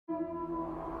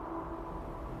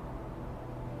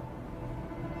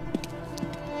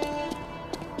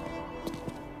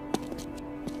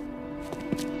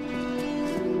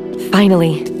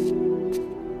Finally.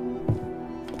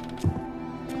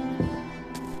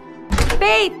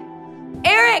 Faith!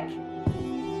 Eric!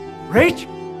 Rach?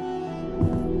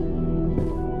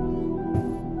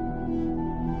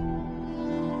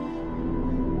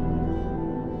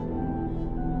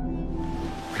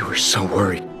 We were so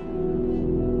worried.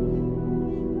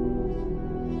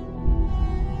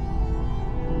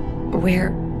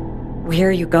 Where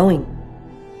are you going?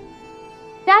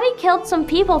 Daddy killed some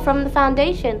people from the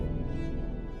Foundation.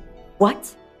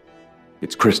 What?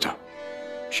 It's Krista.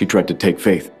 She tried to take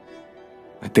Faith.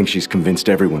 I think she's convinced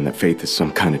everyone that Faith is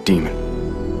some kind of demon.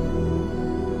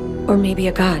 Or maybe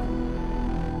a god.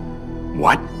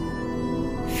 What?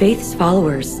 Faith's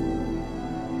followers.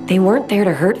 They weren't there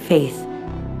to hurt Faith.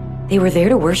 They were there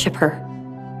to worship her.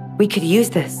 We could use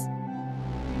this.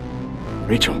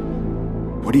 Rachel,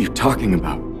 what are you talking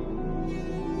about?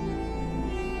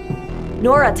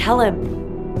 Nora, tell him.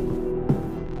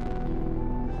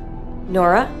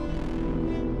 Nora?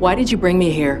 Why did you bring me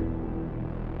here?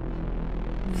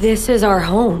 This is our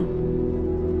home.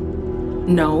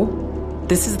 No,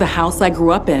 this is the house I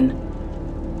grew up in.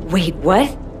 Wait,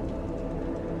 what?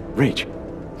 Rach,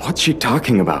 what's she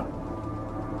talking about?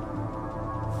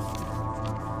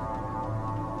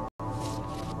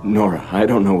 Nora, I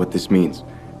don't know what this means,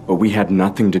 but we had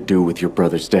nothing to do with your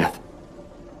brother's death.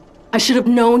 I should have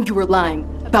known you were lying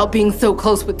about being so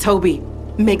close with Toby.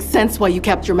 Makes sense why you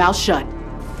kept your mouth shut.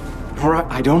 Nora,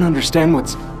 I don't understand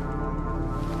what's...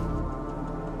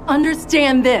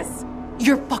 Understand this.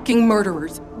 You're fucking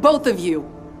murderers. Both of you.